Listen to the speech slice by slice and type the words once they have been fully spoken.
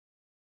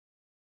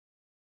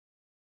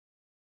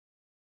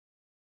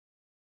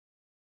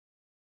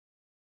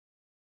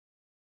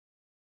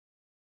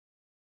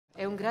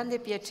È un grande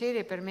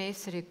piacere per me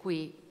essere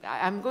qui.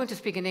 I'm going to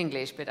speak in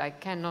English, but I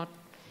cannot.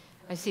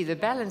 I see the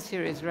balance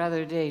here is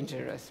rather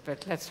dangerous,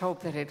 but let's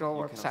hope that it all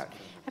works out.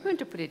 I'm going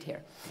to put it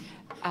here.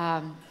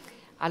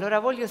 Allora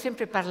voglio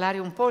sempre parlare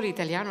un po'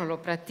 l'italiano, lo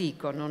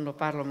pratico, non lo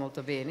parlo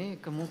molto bene,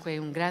 comunque è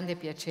un grande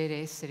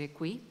piacere essere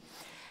qui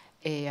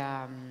e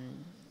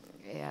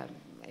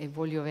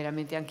voglio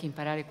veramente anche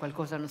imparare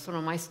qualcosa. Non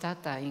sono mai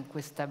stata in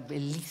questa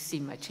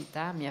bellissima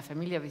città, mia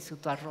famiglia ha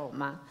vissuto a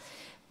Roma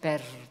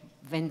per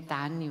 20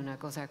 anni, una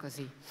cosa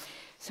così.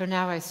 So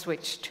now I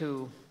switch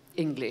to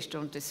English,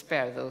 don't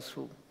despair those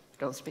who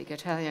don't speak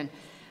Italian.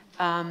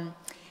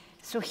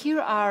 So here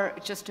are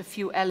just a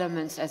few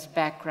elements as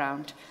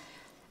background.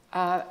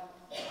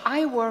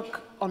 I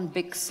work on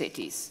big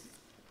cities,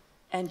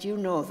 and you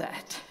know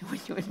that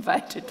when you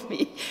invited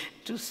me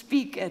to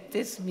speak at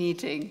this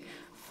meeting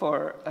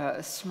for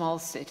small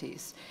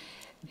cities.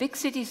 Big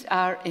cities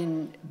are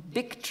in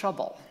big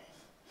trouble.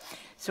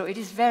 So it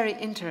is very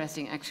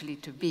interesting actually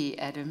to be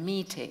at a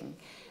meeting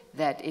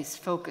that is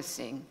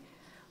focusing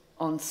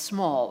on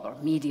small or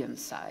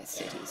medium-sized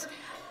cities.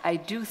 I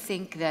do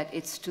think that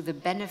it's to the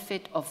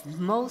benefit of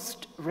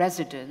most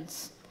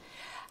residents.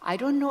 I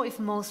don't know if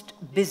most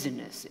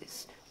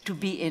businesses to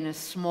be in a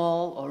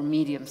small or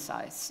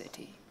medium-sized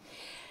city.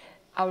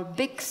 Our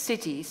big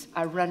cities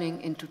are running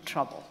into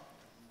trouble.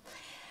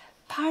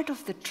 Part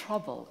of the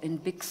trouble in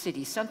big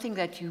cities, something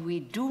that we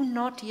do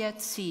not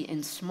yet see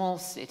in small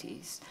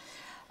cities,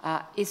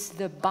 is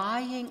the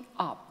buying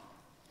up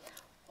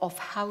of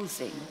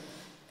housing,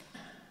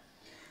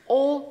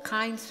 all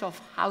kinds of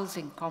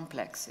housing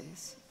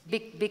complexes,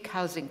 big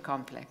housing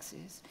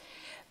complexes,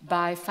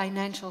 by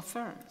financial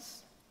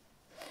firms.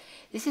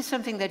 This is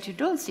something that you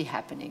don't see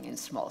happening in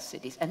small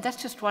cities, and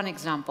that's just one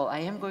example. I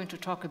am going to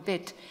talk a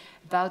bit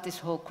about this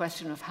whole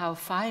question of how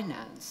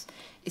finance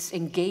is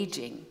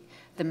engaging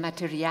the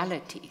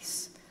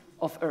materialities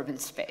of urban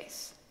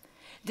space.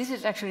 This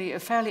is actually a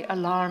fairly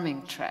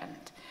alarming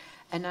trend,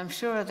 and I'm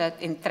sure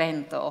that in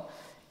Trento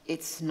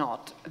it's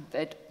not,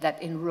 but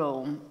that in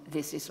Rome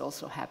this is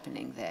also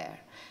happening there.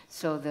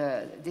 So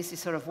this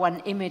is sort of one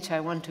image I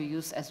want to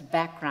use as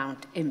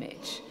background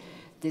image.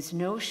 This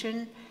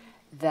notion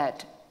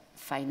that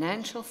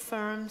financial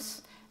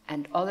firms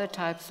and other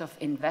types of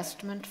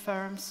investment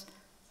firms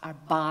are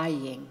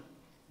buying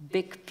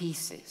big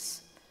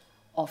pieces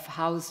of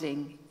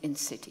housing in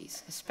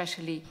cities,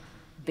 especially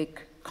big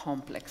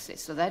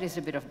complexes. So that is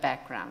a bit of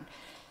background.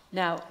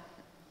 Now,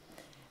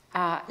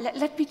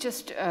 let me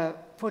just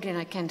put in,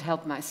 I can't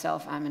help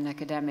myself, I'm an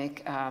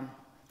academic.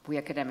 We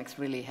academics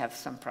really have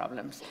some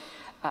problems.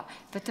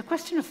 But the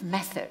question of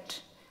method,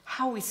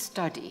 how we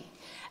study.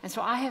 And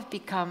so I have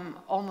become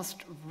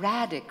almost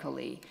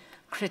radically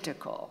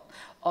critical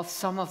of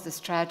some of the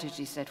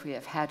strategies that we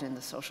have had in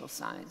the social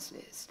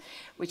sciences,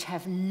 which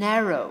have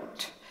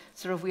narrowed,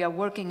 sort of we are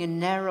working in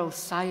narrow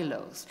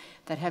silos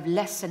that have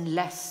less and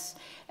less,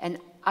 and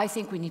I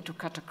think we need to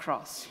cut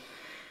across.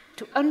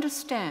 To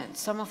understand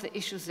some of the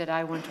issues that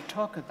I want to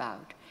talk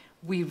about,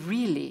 we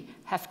really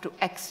have to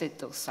exit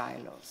those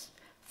silos.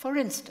 For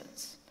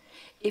instance,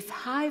 if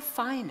high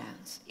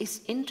finance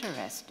is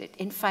interested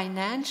in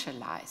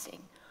financializing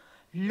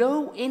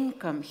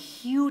low-income,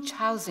 huge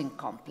housing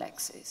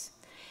complexes,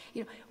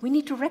 we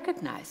need to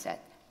recognize that.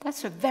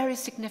 That's a very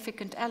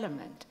significant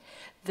element.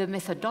 The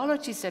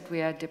methodologies that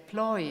we are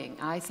deploying,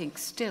 I think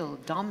still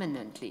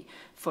dominantly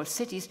for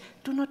cities,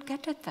 do not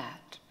get at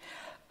that.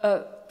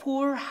 A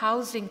poor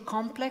housing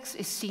complex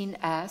is seen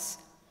as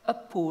a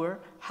poor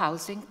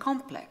housing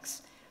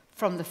complex.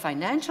 From the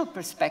financial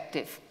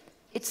perspective,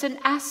 it's an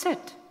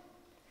asset.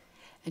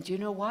 And you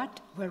know what?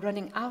 We're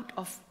running out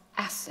of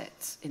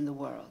assets in the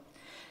world.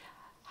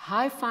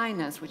 High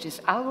finance, which is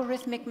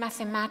algorithmic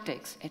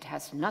mathematics, it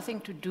has nothing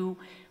to do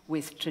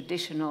with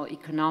traditional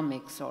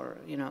economics or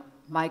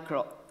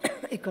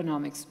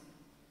microeconomics.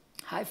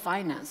 High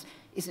finance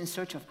is in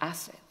search of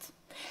assets.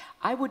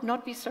 I would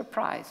not be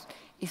surprised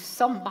if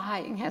some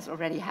buying has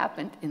already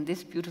happened in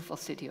this beautiful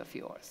city of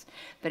yours,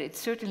 but it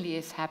certainly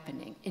is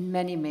happening in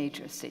many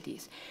major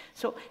cities.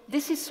 So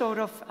this is sort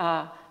of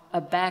a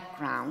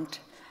background.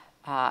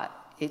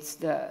 It's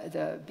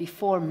the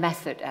before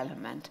method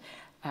element.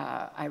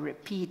 I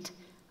repeat,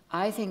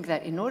 I think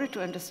that in order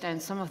to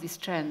understand some of these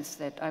trends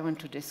that I want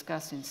to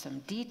discuss in some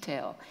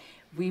detail,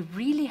 we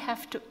really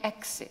have to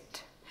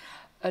exit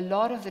a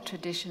lot of the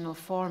traditional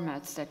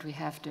formats that we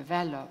have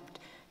developed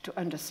to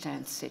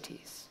understand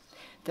cities.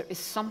 There is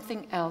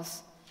something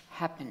else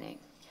happening.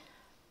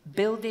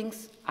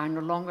 Buildings are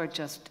no longer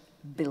just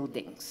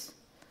buildings.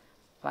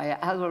 Via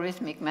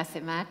algorithmic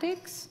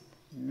mathematics,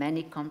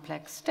 many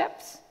complex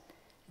steps,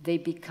 they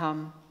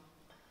become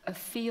a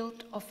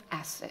field of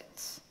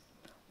assets,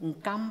 un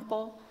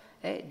campo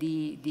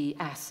di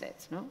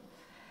assets. No?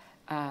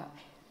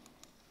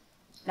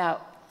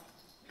 Now,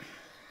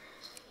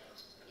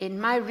 in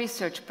my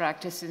research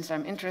practice, since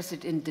I'm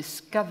interested in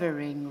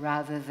discovering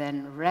rather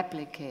than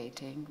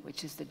replicating,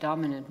 which is the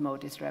dominant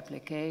mode is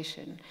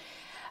replication,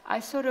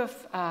 I sort of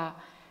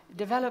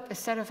develop a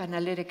set of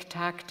analytic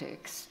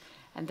tactics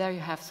And there you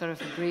have sort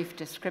of a brief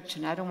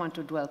description. I don't want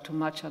to dwell too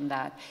much on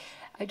that.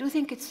 I do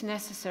think it's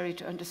necessary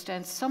to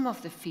understand some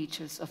of the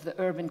features of the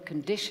urban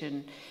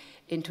condition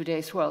in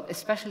today's world,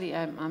 especially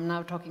I'm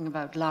now talking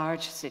about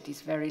large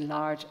cities, very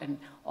large and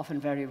often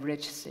very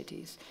rich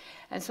cities.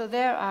 And so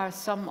there are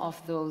some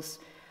of those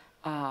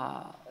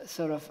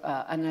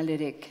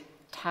analytic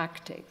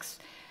tactics.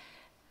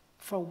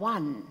 For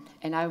one,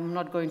 and I'm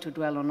not going to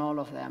dwell on all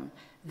of them,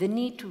 the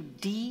need to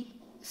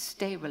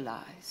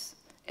destabilize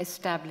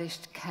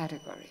established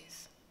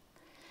categories.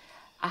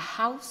 A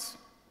house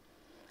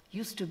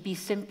used to be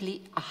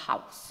simply a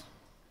house.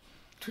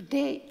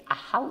 Today, a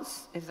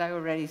house, as I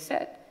already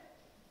said,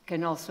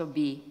 can also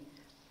be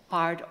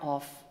part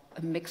of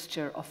a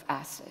mixture of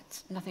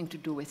assets, nothing to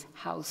do with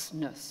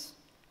houseness,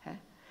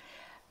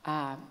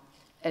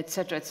 et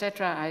cetera, et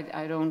cetera.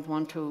 I don't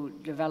want to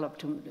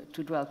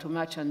dwell too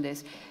much on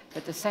this,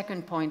 but the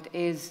second point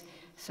is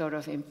sort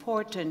of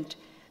important,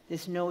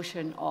 this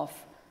notion of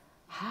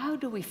how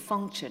do we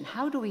function,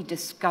 how do we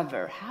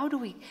discover, how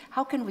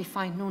can we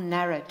find new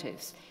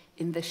narratives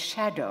in the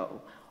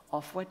shadow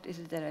of, what is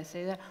it that I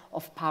say there,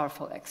 of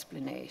powerful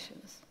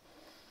explanations.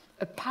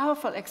 A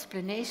powerful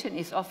explanation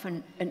is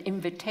often an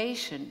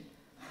invitation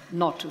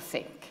not to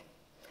think.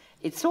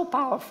 It's so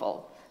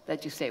powerful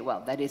that you say,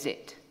 well, that is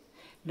it.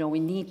 No, we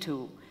need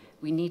to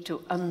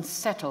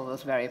unsettle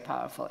those very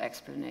powerful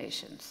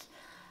explanations.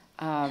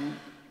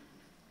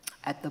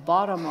 At the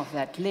bottom of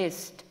that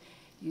list,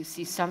 you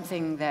see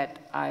something that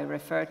I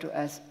refer to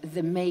as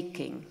the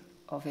making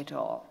of it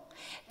all.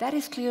 That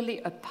is clearly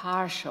a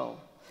partial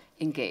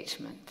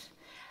engagement.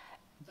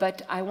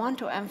 But I want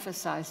to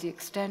emphasize the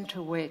extent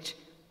to which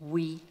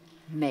we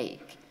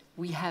make.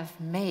 We have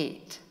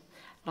made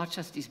not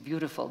just these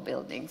beautiful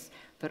buildings,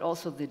 but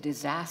also the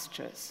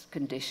disastrous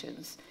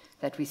conditions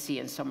that we see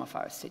in some of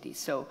our cities.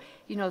 So,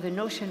 you know, the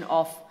notion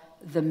of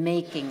the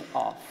making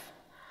of.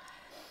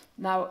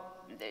 Now,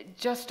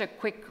 just a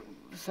quick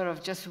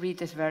just read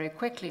this very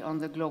quickly on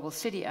the global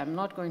city. I'm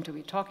not going to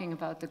be talking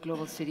about the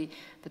global city,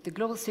 but the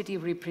global city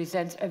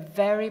represents a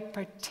very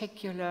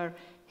particular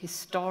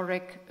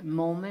historic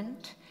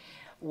moment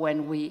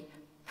when we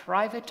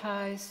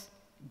privatize,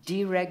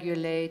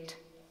 deregulate,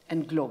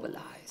 and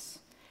globalize.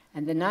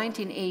 And the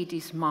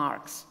 1980s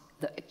marks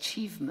the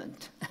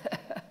achievement.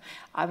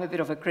 I'm a bit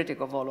of a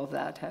critic of all of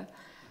that,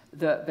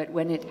 but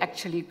when it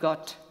actually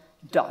got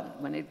done,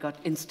 when it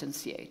got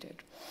instantiated.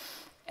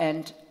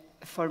 And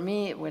for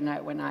me, when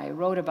I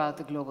wrote about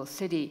the global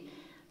city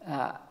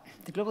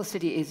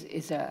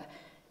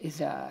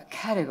is a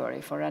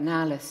category for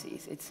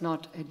analyses. It's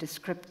not a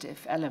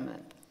descriptive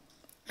element.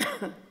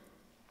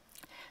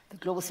 The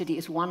global city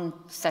is one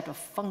set of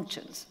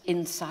functions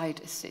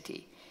inside a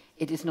city.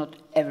 It is not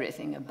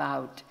everything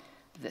about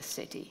the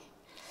city.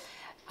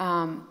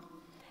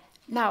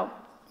 Now,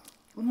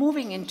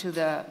 moving into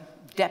the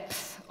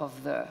depth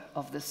of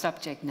the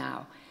subject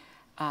now,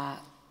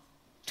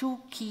 two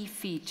key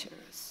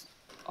features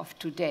of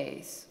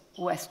today's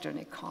Western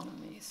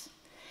economies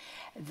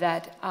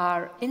that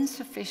are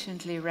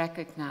insufficiently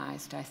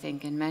recognized, I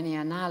think, in many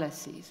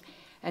analyses.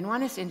 And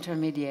one is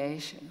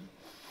intermediation,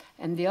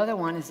 and the other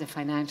one is the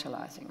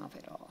financializing of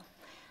it all.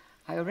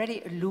 I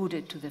already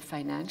alluded to the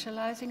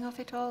financializing of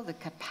it all, the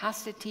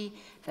capacity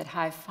that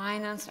high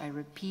finance, I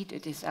repeat,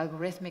 it is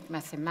algorithmic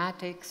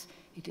mathematics,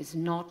 it is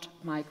not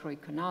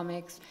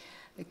microeconomics,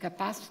 the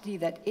capacity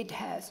that it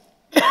has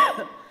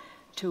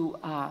to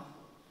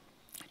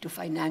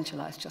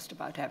financialize just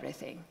about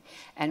everything.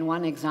 And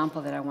one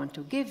example that I want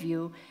to give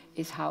you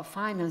is how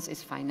finance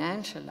is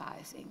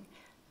financializing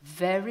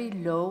very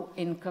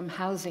low-income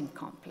housing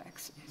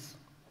complexes.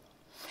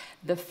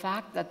 The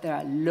fact that there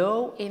are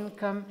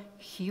low-income,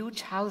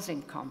 huge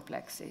housing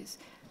complexes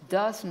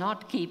does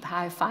not keep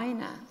high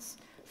finance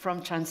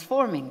from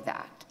transforming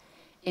that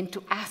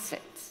into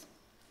assets,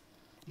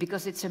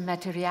 because it's a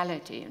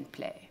materiality in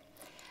play.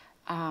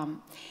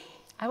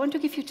 I want to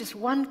give you just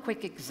one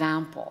quick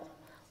example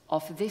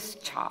of this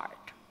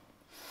chart.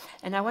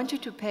 And I want you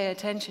to pay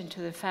attention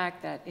to the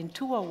fact that in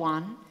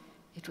 2001,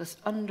 it was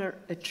under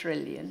 $1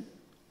 trillion.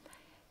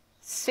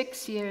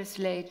 6 years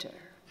later,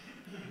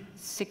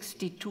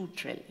 62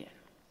 trillion.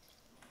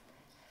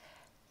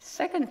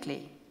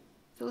 Secondly,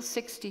 those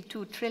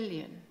 62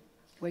 trillion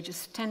were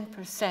just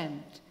 10%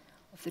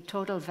 of the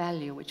total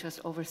value, which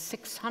was over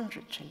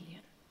 600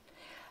 trillion,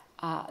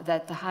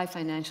 that the high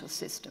financial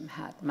system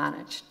had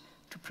managed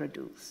to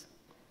produce.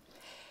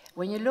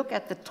 When you look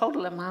at the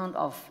total amount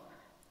of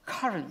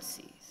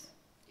currencies,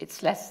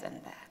 it's less than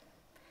that.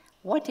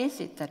 What is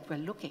it that we're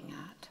looking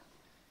at?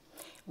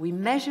 We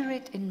measure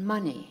it in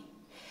money,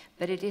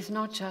 but it is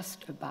not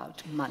just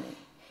about money.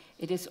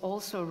 It is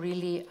also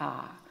really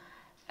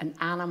an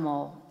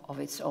animal of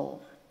its own.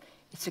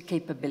 It's a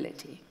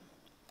capability.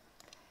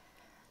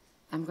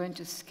 I'm going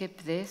to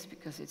skip this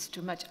because it's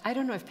too much. I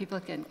don't know if people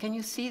can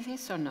you see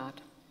this or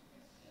not?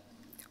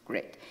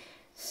 Great.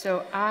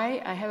 So I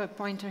have a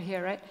pointer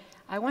here, right?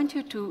 I want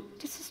you to,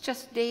 this is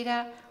just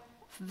data,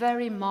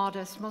 very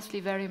modest,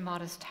 mostly very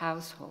modest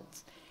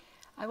households.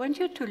 I want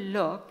you to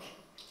look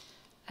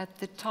at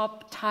the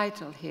top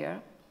title here,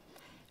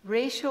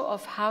 ratio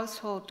of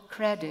household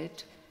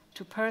credit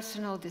to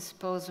personal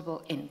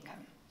disposable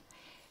income.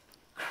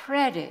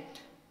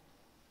 Credit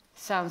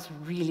sounds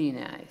really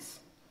nice.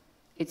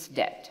 It's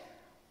debt.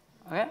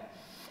 Okay?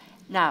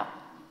 Now,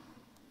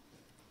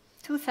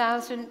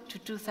 2000 to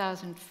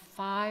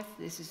 2005,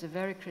 this is a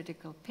very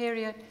critical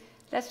period.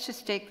 Let's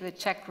just take the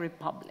Czech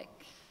Republic.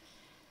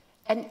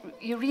 And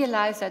you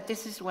realize that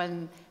this is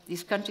when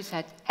these countries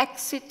had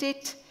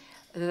exited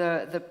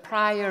the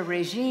prior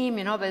regime,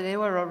 you know, but they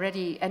were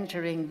already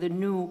entering the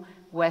new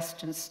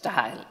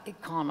Western-style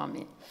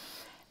economy.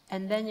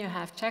 And then you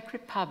have Czech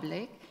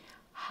Republic,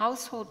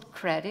 household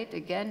credit,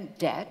 again,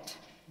 debt,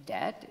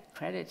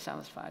 credit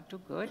sounds far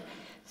too good.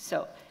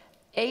 So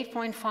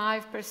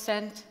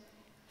 8.5%,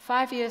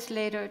 5 years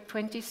later,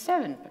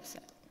 27%.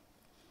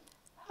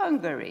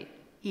 Hungary,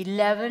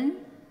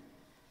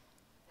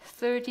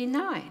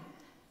 11.39.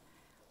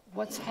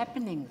 What's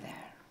happening there?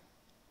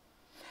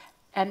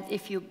 And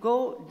if you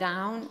go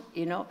down,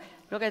 you know,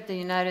 look at the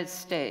United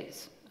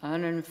States,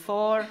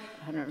 104,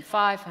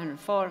 105,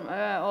 104,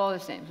 all the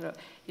same, so,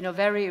 you know,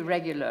 very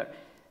regular.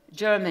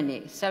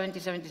 Germany, 70,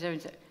 70,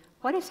 70.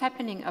 What is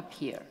happening up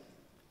here?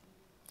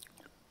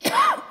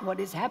 What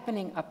is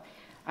happening up,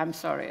 I'm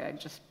sorry, I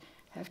just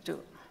have to,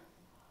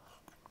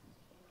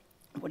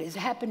 what is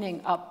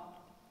happening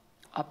up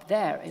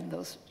there in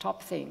those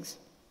top things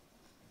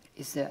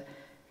is the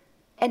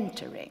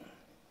entering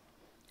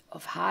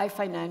of high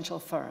financial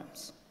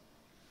firms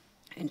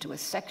into a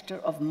sector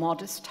of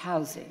modest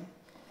housing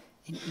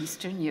in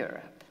Eastern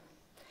Europe.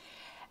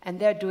 And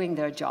they're doing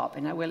their job,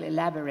 and I will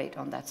elaborate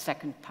on that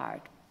second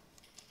part.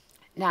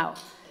 Now,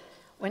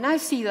 when I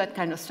see that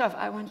kind of stuff,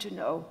 I want to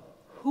know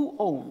who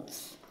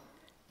owns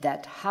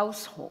that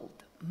household,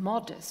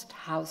 modest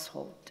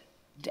household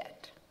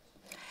debt.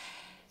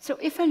 So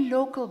if a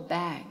local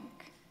bank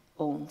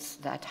owns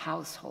that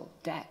household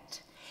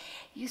debt,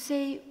 you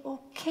say,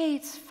 okay,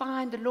 it's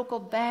fine, the local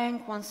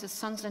bank wants the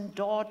sons and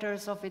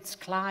daughters of its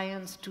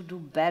clients to do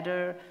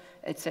better,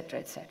 etc.,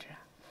 etc.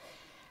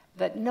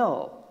 But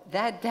no,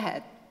 that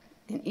debt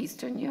in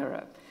Eastern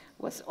Europe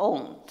was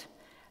owned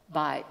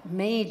by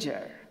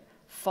major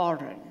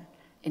foreign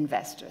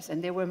investors,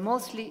 and they were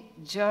mostly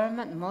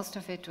German, most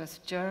of it was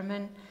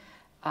German,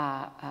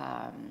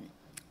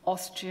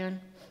 Austrian,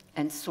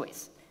 and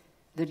Swiss.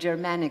 The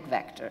Germanic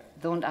vector.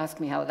 Don't ask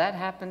me how that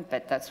happened,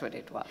 but that's what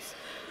it was.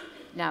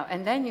 Now,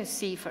 and then you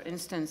see, for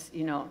instance,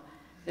 you know,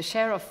 the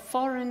share of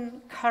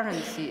foreign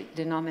currency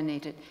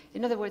denominated.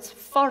 In other words,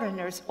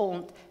 foreigners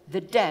owned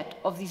the debt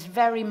of these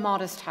very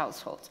modest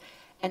households.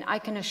 And I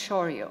can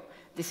assure you,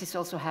 this is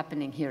also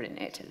happening here in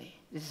Italy.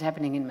 This is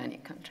happening in many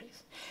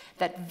countries.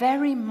 That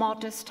very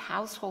modest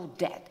household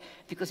debt,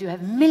 because you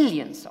have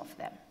millions of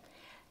them,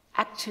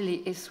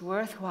 actually is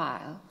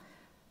worthwhile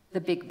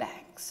the big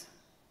banks.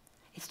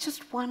 It's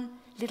just one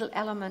little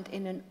element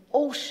in an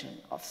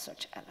ocean of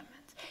such elements.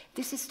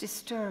 This is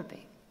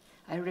disturbing.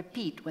 I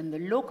repeat, when the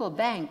local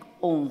bank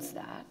owns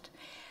that,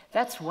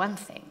 that's one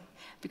thing,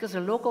 because the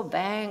local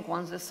bank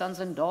wants the sons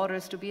and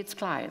daughters to be its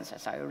clients,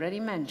 as I already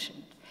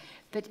mentioned.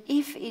 But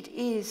if it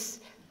is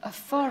a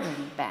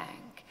foreign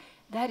bank,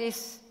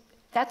 that's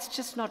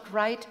just not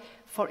right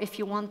for if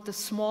you want the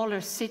smaller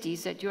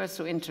cities that you are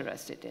so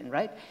interested in,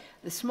 right?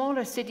 The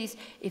smaller cities,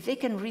 if they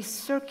can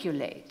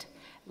recirculate,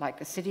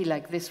 like a city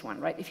like this one,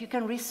 right? If you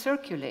can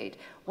recirculate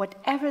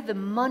whatever the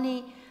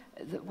monies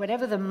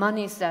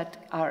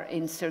that are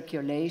in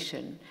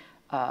circulation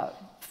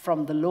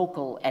from the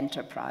local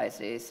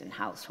enterprises and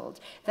households,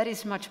 that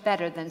is much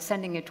better than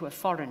sending it to a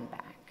foreign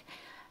bank.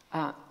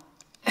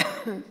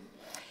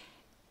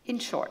 In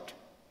short,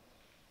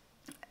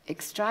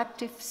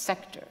 extractive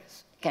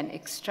sectors can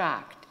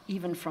extract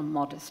even from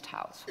modest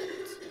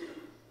households.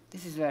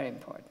 This is very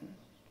important.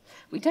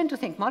 We tend to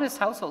think modest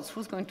households,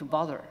 who's going to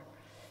bother?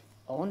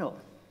 Oh no.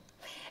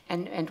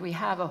 And we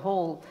have a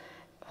whole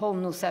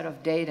new set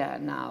of data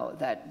now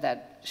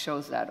that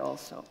shows that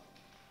also.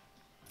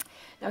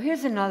 Now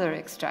here's another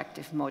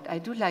extractive mode. I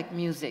do like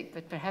music,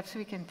 but perhaps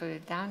we can put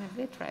it down a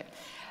bit, right?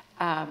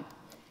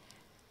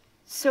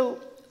 So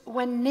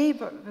when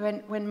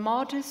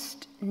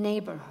modest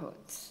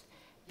neighborhoods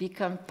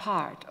become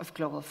part of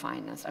global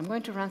finance, I'm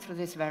going to run through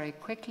this very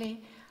quickly.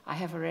 I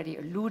have already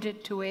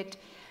alluded to it,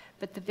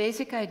 but the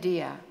basic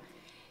idea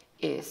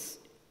is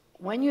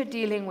when you're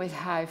dealing with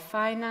high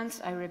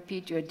finance, I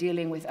repeat, you're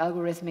dealing with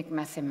algorithmic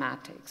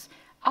mathematics.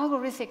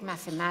 Algorithmic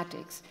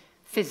mathematics,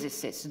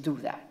 physicists do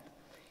that.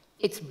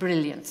 It's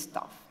brilliant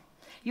stuff.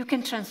 You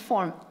can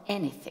transform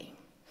anything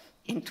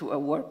into a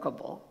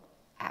workable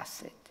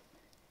asset.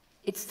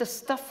 It's the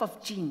stuff of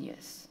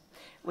genius.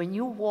 When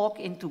you walk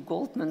into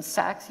Goldman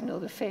Sachs, you know,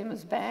 the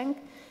famous bank,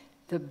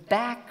 the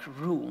back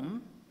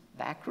room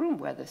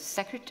where the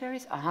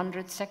secretaries,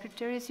 100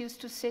 secretaries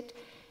used to sit,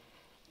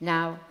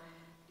 now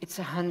it's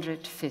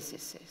 100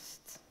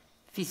 physicists,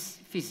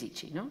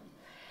 physici, no?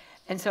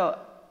 And so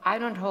I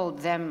don't hold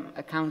them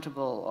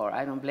accountable, or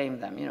I don't blame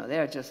them, you know,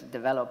 they're just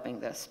developing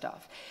their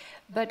stuff.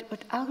 But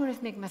what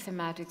algorithmic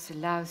mathematics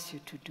allows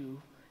you to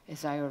do,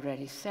 as I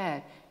already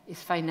said, is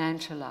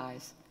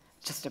financialized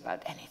just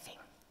about anything.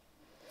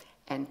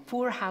 And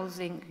poor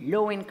housing,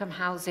 low-income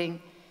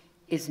housing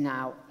is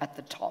now at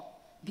the top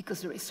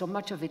because there is so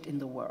much of it in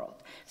the world.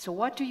 So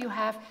what do you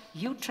have?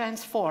 You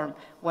transform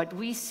what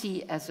we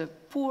see as a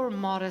poor,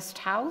 modest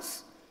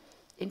house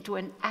into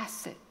an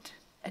asset,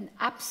 an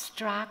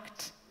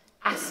abstract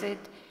asset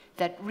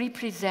that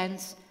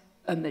represents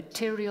a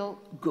material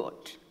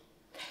good.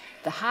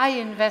 The high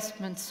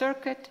investment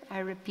circuit, I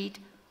repeat,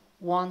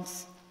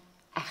 wants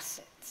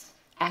assets,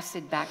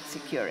 asset-backed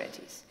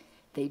securities.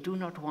 They do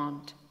not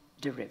want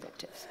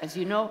derivatives. As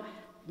you know,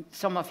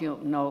 some of you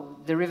know,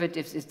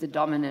 derivatives is the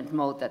dominant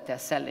mode that they're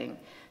selling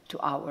to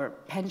our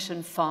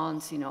pension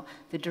funds. You know,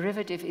 the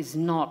derivative is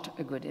not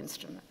a good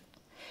instrument.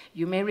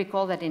 You may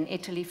recall that in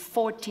Italy,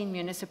 14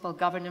 municipal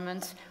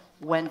governments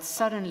went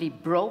suddenly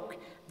broke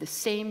the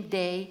same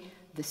day,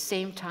 the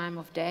same time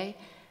of day.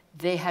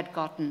 They had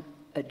gotten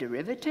a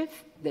derivative.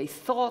 They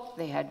thought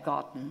they had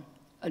gotten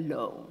a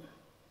loan,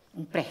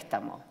 un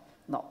préstamo.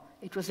 No,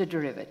 it was a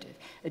derivative.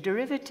 A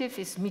derivative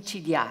is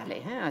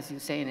micidiale, as you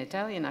say in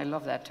Italian. I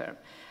love that term.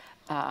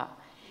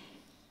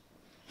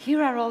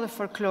 Here are all the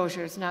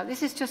foreclosures. Now,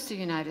 this is just the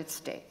United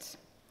States.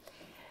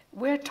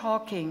 We're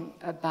talking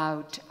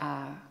about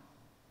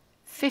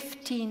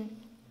 15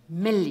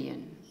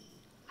 million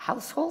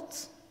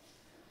households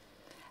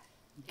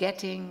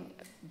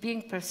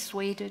being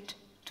persuaded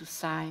to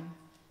sign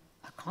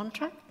a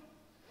contract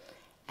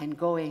and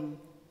going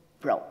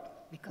broke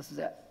because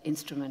the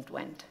instrument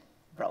went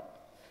broke.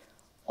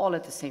 All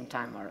at the same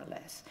time, more or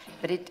less.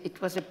 But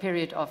it was a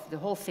period of, the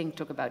whole thing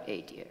took about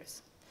 8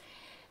 years.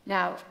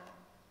 Now,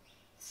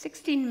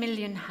 16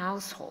 million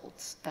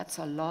households, that's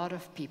a lot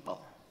of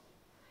people.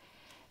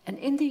 And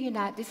in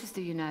this is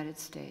the United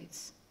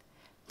States.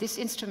 This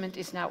instrument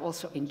is now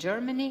also in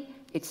Germany,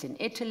 it's in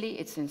Italy,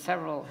 it's in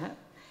several.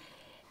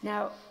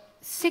 Now,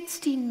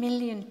 16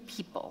 million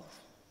people,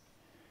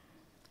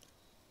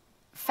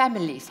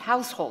 families,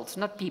 households,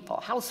 not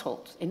people,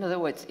 households. In other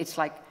words, it's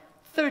like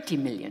 30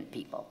 million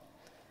people.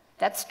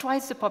 That's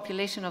twice the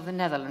population of the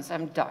Netherlands.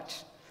 I'm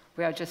Dutch.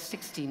 We are just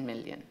 16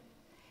 million.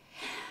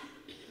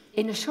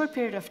 In a short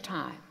period of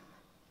time,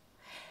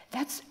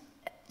 that's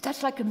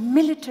like a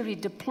military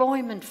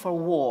deployment for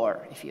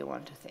war, if you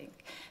want to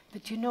think.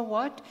 But you know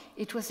what?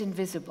 It was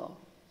invisible.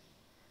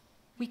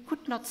 We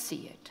could not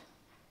see it.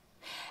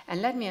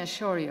 And let me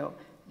assure you,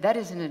 that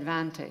is an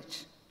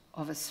advantage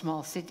of a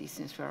small city,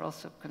 since we're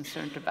also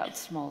concerned about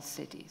small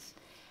cities.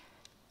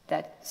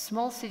 That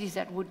small cities,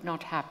 that would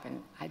not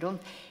happen.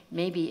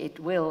 Maybe it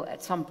will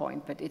at some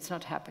point, but it's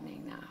not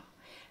happening now.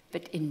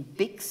 But in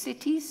big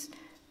cities,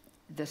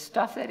 the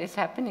stuff that is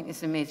happening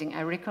is amazing.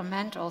 I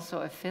recommend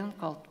also a film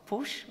called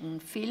Push, un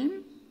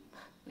film,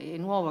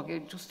 nuovo che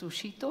è giusto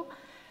uscito,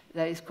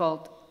 that is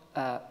called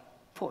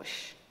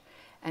Push.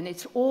 And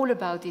it's all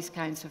about these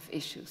kinds of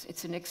issues.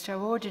 It's an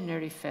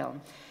extraordinary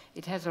film.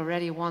 It has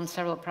already won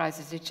several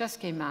prizes. It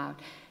just came out.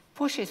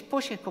 Push es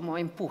como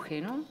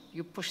empuje, no?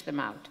 You push them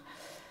out.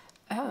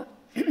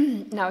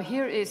 Now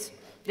here is,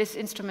 this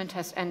instrument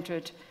has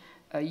entered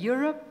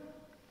Europe,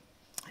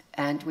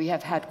 and we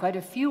have had quite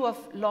a few of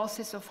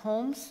losses of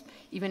homes,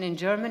 even in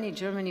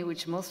Germany,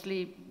 which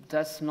mostly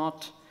does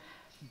not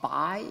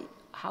buy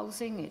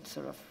housing, it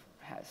sort of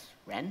has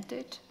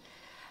rented.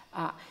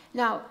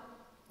 Now,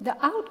 the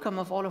outcome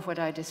of all of what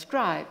I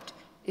described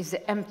is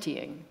the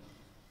emptying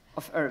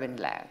of urban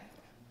land.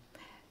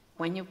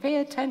 When you pay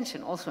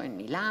attention, also in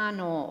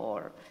Milano,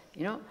 or,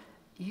 you know,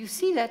 you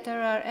see that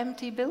there are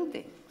empty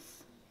buildings.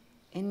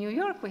 In New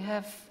York, we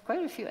have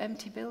quite a few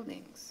empty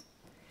buildings.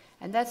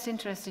 And that's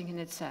interesting in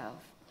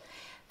itself.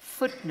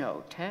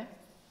 Footnote,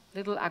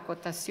 little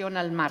acotación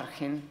al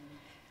margen.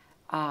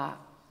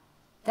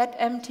 That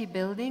empty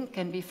building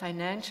can be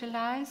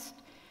financialized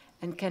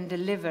and can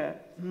deliver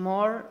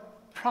more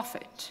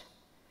profit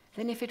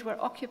than if it were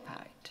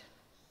occupied.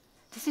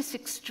 This is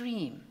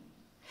extreme.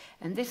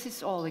 And this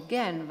is all,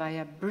 again,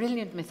 via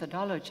brilliant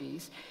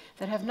methodologies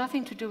that have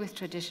nothing to do with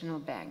traditional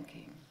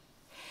banking.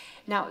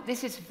 Now,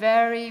 this is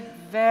very,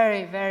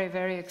 very, very,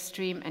 very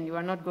extreme, and you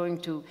are not going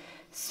to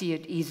see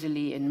it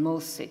easily in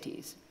most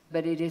cities,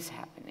 but it is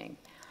happening.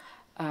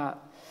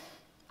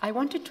 I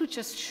wanted to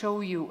just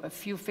show you a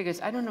few figures.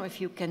 I don't know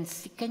if you can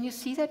see. Can you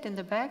see that in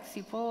the back?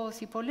 Si può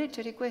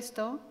leggere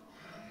questo?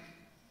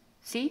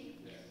 See?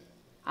 Yes.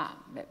 Ah,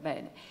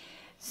 bene.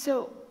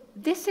 So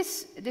this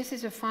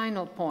is a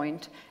final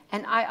point,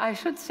 and I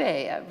should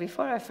say,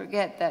 before I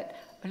forget, that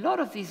a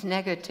lot of these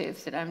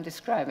negatives that I'm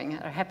describing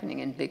are happening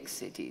in big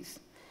cities.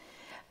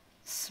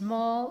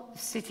 Small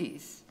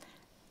cities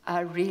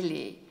are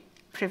really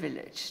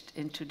privileged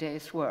in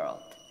today's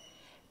world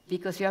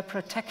because you are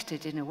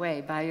protected in a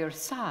way by your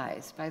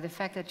size, by the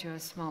fact that you're a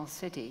small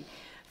city,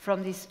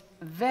 from these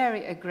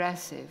very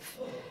aggressive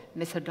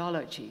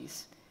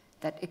methodologies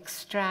that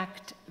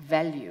extract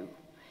value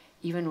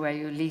even where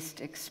you least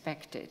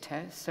expect it.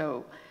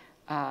 So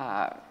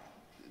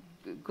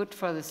good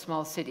for the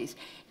small cities.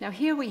 Now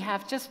here we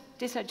have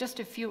these are just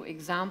a few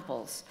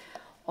examples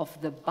of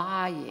the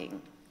buying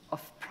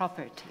of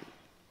property.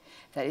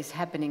 that is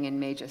happening in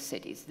major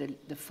cities.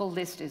 The full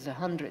list is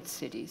 100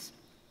 cities,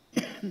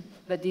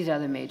 but these are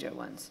the major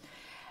ones.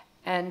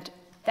 And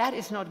that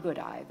is not good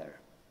either.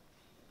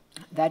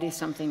 That is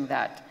something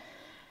that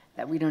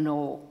we don't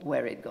know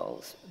where it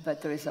goes.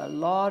 But there is a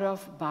lot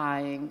of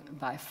buying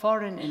by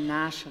foreign and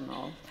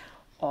national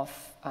of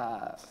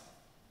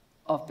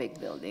big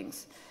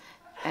buildings.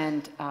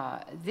 And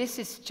this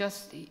is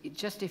just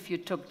if you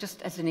took,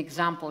 just as an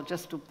example,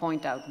 just to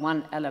point out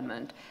one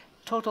element,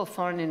 total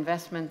foreign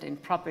investment in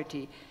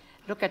property.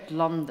 Look at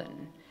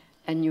London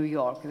and New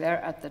York.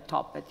 They're at the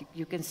top. But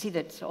you can see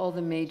that all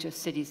the major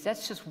cities,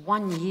 that's just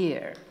 1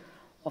 year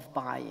of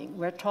buying.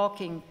 We're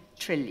talking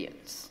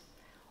trillions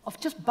of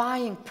just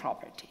buying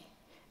property.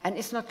 And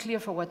it's not clear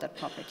for what that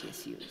property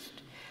is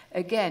used.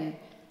 Again,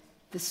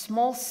 the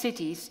small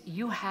cities,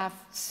 you have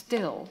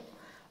still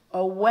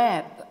a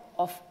web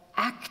of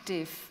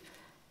active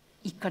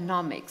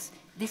economics.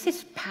 This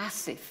is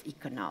passive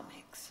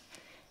economics.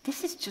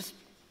 This is just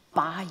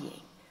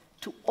buying,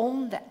 to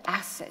own the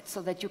asset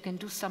so that you can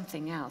do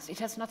something else. It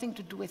has nothing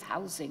to do with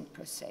housing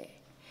per se.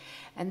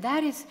 And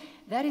that is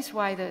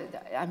why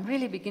I'm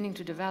really beginning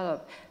to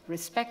develop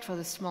respect for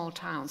the small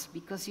towns,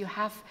 because you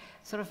have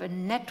sort of a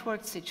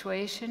networked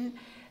situation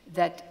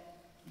that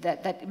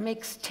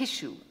makes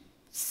tissue,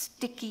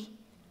 sticky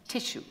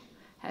tissue.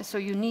 So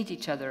you need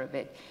each other a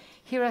bit.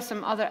 Here are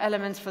some other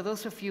elements for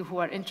those of you who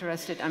are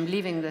interested. I'm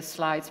leaving the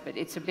slides, but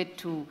it's a bit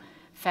too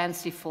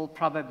fanciful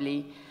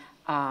probably.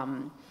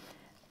 Right,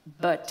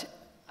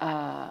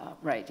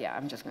 yeah,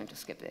 I'm just going to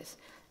skip this.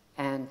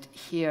 And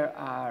here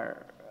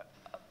are,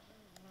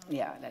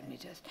 yeah, let me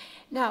just.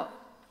 Now,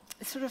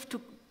 sort of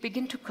to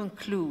begin to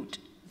conclude,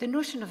 the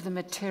notion of the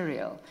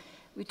material.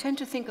 We tend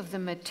to think of the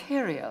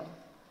material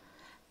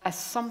as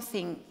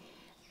something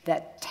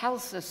that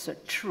tells us a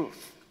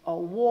truth. A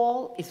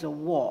wall is a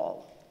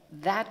wall.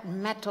 That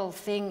metal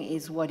thing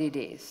is what it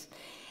is.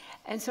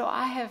 And so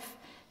I have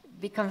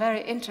become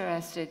very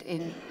interested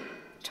in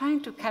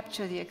trying to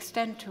capture the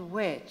extent to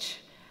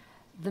which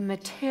the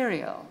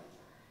material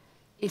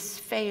is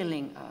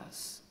failing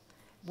us.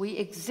 We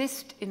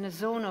exist in a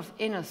zone of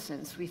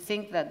innocence. We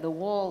think that the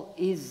wall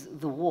is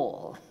the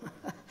wall.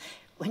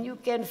 When you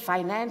can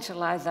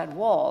financialize that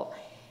wall,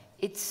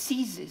 it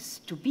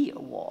ceases to be a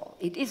wall.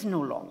 It is no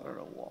longer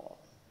a wall.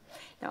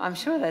 Now, I'm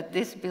sure that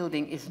this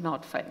building is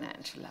not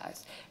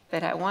financialized,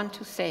 but I want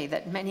to say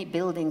that many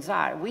buildings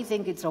are. We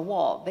think it's a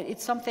wall, but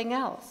it's something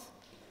else.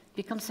 It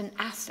becomes an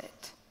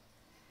asset,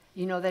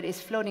 you know, that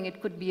is floating.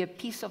 It could be a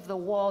piece of the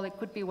wall, it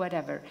could be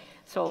whatever.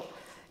 So,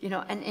 you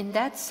know, and in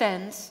that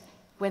sense,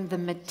 when the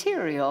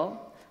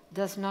material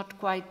does not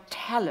quite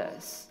tell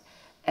us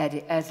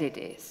as it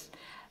is.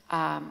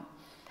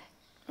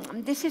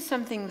 This is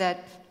something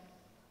that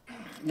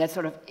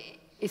sort of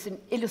is an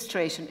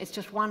illustration. It's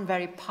just one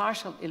very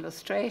partial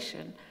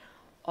illustration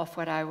of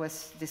what I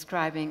was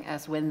describing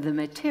as when the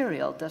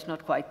material does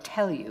not quite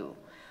tell you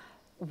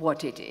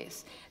what it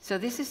is. So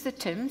this is the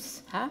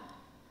Thames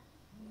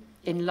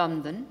in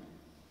London.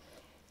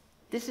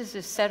 This is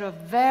a set of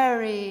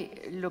very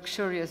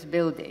luxurious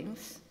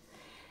buildings.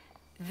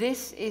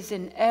 This is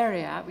an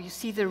area, you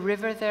see the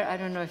river there, I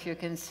don't know if you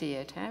can see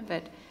it,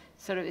 but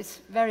sort of it's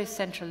very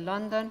central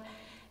London.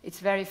 It's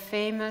very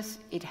famous.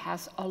 It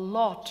has a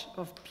lot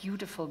of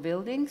beautiful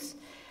buildings.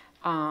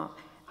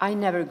 I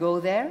never go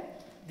there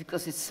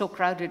because it's so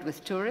crowded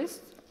with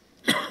tourists.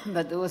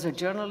 But there was a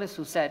journalist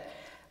who said,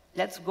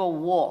 let's go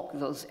walk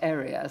those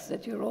areas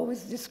that you're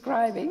always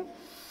describing.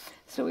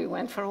 So we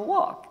went for a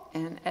walk.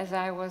 And as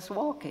I was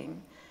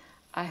walking,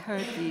 I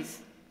heard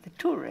the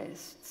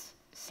tourists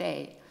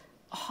say,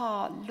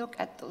 oh, look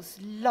at those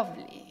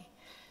lovely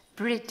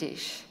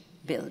British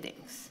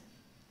buildings.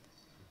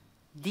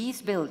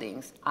 These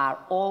buildings are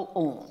all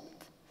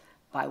owned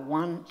by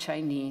one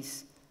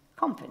Chinese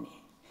company.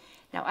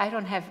 Now, I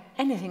don't have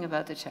anything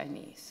about the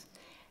Chinese.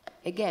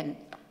 Again,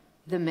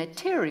 the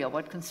material,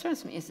 what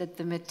concerns me is that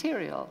the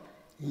material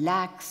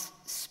lacks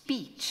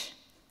speech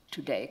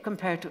today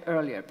compared to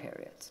earlier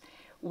periods,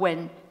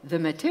 when the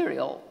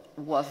material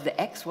was the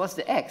X was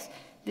the X.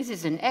 This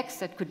is an X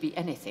that could be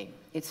anything.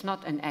 It's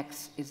not an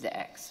X, it's the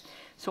X.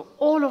 So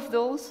all of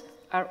those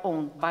are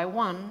owned by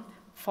one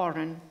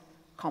foreign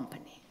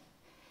company.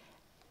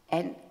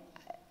 And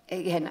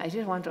again, I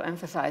just want to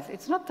emphasize,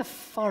 it's not the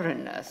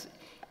foreigners,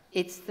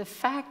 it's the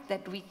fact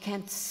that we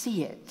can't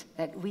see it,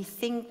 that we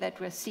think that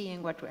we're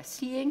seeing what we're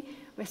seeing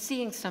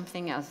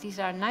something else. These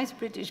are nice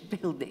British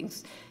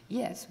buildings,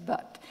 yes,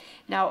 but.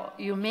 Now,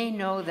 you may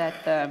know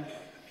that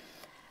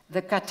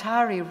the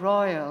Qatari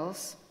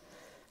royals,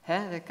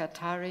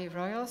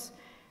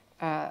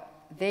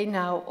 they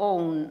now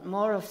own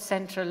more of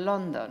central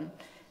London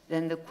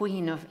than the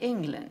Queen of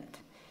England,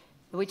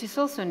 which is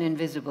also an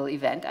invisible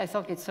event. I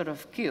thought it's sort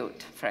of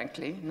cute,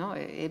 frankly, no?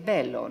 È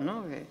bello,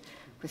 no?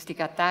 Questi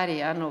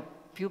Qatari hanno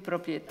più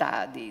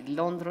proprietà di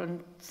Londra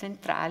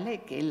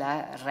centrale che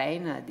la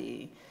reina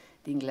di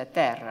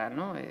Inghilterra,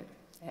 no?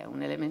 È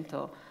un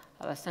elemento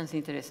abbastanza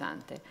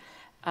interessante.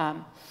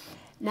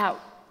 Now,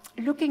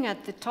 looking at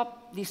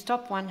these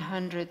top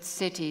 100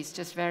 cities,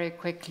 just very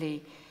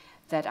quickly,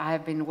 that I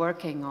have been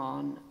working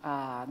on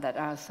that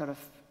are sort of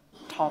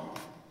top,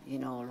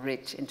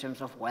 rich in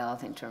terms of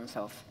wealth, in terms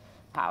of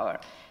power.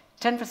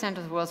 10%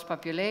 of the world's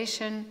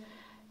population,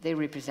 they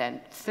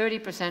represent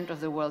 30% of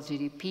the world's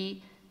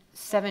GDP,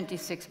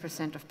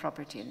 76% of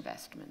property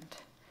investment.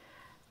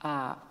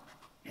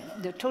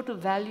 The total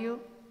value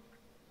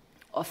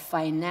of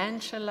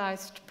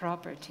financialized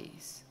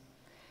properties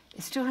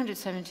is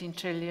 217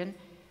 trillion,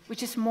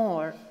 which is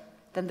more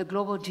than the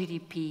global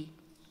GDP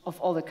of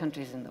all the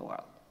countries in the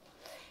world.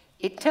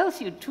 It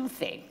tells you two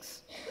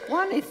things.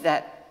 One is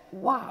that,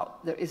 wow,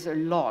 there is a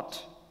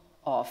lot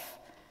of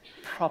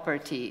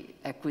property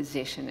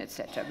acquisition,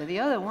 etc. But the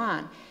other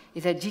one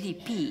is that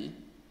GDP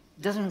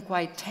doesn't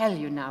quite tell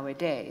you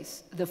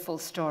nowadays the full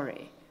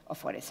story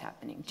of what is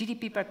happening.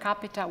 GDP per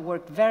capita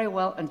worked very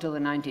well until the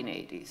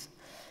 1980s.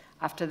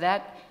 After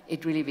that,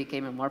 it really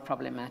became a more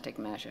problematic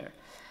measure.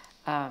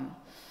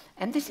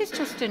 And this is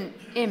just an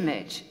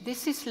image.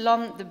 This is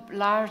the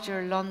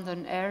larger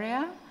London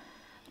area,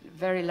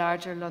 very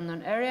larger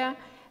London area,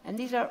 and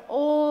these are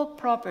all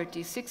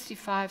properties,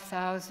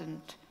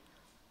 65,000,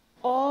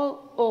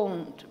 all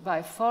owned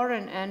by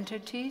foreign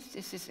entities.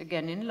 This is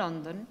again in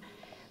London,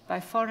 by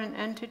foreign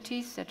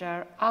entities that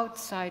are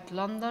outside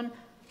London.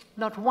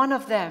 Not one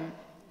of them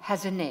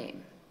has a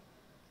name.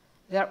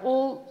 They're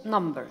all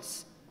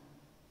numbers.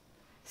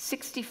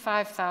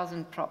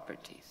 65,000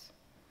 properties.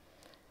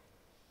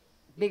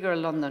 Bigger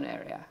London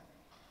area.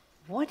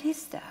 What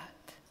is that?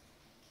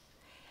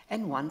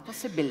 And one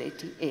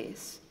possibility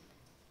is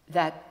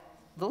that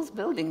those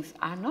buildings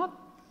are not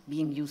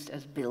being used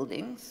as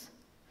buildings.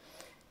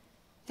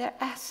 They're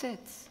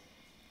assets.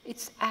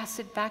 It's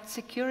asset-backed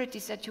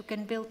securities that you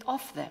can build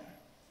off them.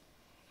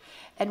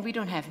 And we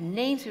don't have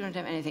names, we don't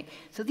have anything.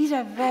 So these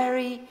are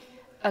very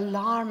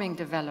alarming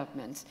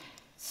developments.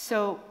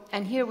 So,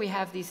 and here we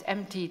have these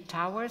empty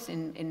towers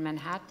in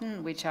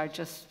Manhattan, which are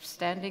just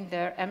standing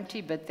there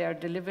empty, but they're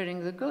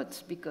delivering the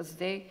goods because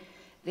they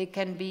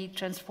can be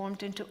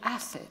transformed into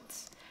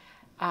assets.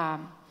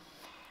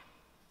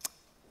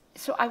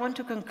 So I want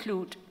to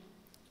conclude.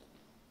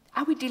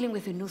 Are we dealing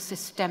with a new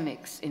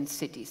systemics in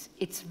cities?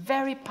 It's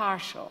very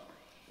partial.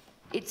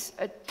 It's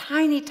a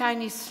tiny,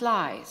 tiny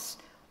slice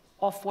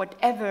of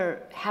whatever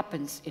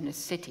happens in a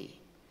city,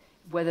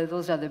 whether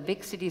those are the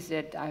big cities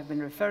that I've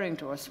been referring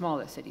to or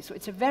smaller cities. So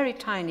it's a very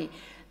tiny,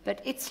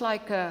 but it's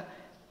like a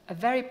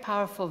very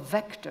powerful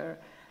vector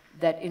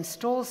that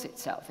installs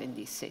itself in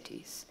these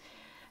cities.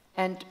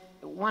 And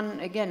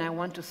again, I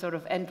want to sort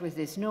of end with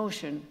this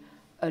notion,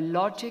 a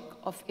logic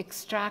of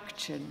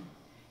extraction,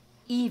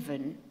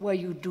 even where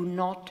you do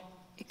not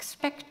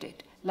expect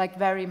it, like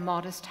very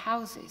modest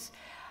houses.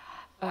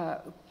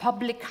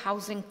 Public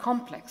housing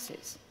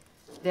complexes,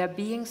 they're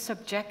being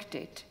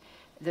subjected.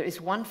 There is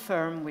one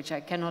firm, which I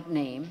cannot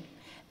name,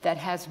 that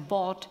has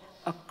bought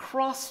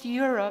across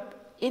Europe,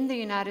 in the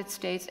United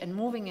States, and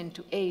moving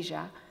into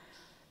Asia,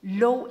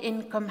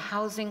 low-income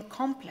housing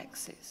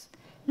complexes.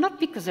 Not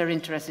because they're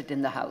interested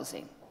in the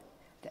housing.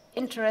 They're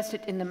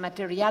interested in the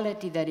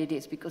materiality that it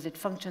is, because it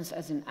functions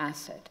as an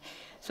asset.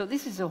 So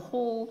this is a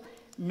whole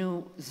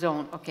new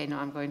zone. Okay, now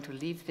I'm going to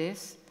leave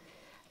this.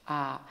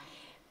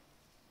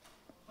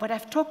 What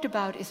I've talked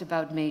about is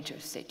about major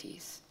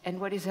cities. And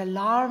what is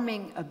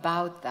alarming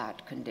about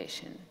that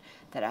condition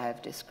that I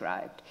have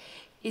described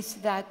is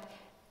that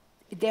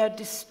they're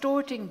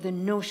distorting the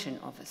notion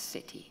of a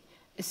city.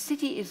 A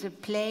city is a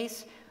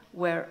place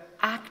where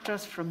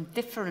actors from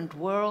different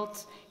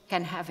worlds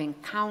can have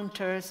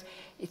encounters.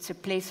 It's a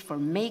place for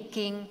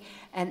making.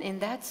 And in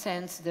that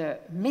sense, the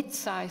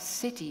mid-sized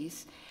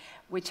cities,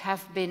 which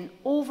have been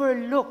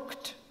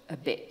overlooked a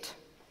bit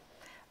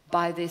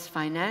by this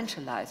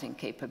financializing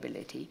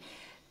capability,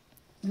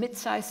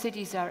 mid-sized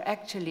cities are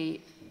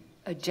actually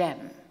a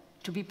gem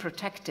to be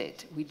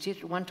protected. We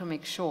just want to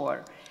make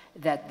sure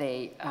that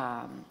they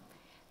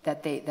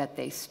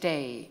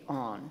stay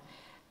on.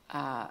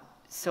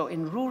 So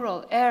in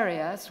rural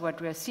areas,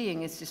 what we're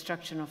seeing is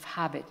destruction of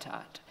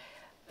habitat.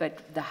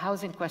 But the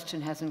housing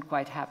question hasn't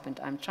quite happened.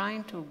 I'm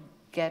trying to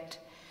get,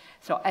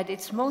 so at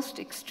its most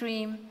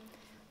extreme,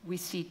 we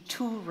see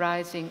two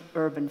rising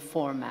urban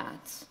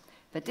formats.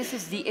 But this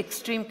is the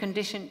extreme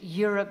condition.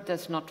 Europe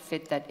does not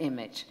fit that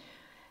image.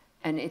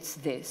 And it's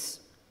this.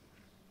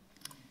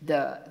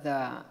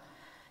 The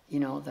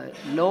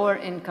lower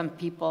income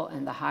people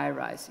and the high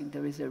rising.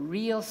 There is a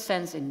real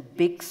sense in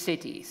big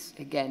cities,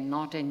 again,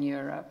 not in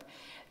Europe,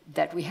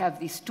 that we have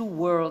these two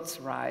worlds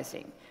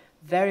rising.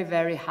 Very,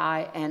 very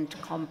high-end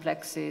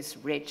complexes,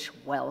 rich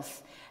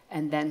wealth,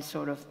 and then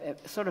sort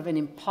of an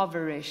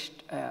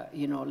impoverished,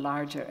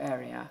 larger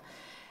area.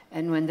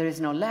 And when there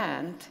is no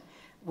land,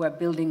 we're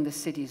building the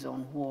cities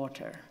on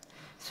water.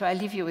 So I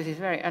leave you with these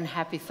very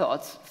unhappy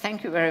thoughts.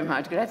 Thank you very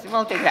much. Grazie,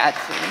 molte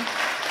grazie.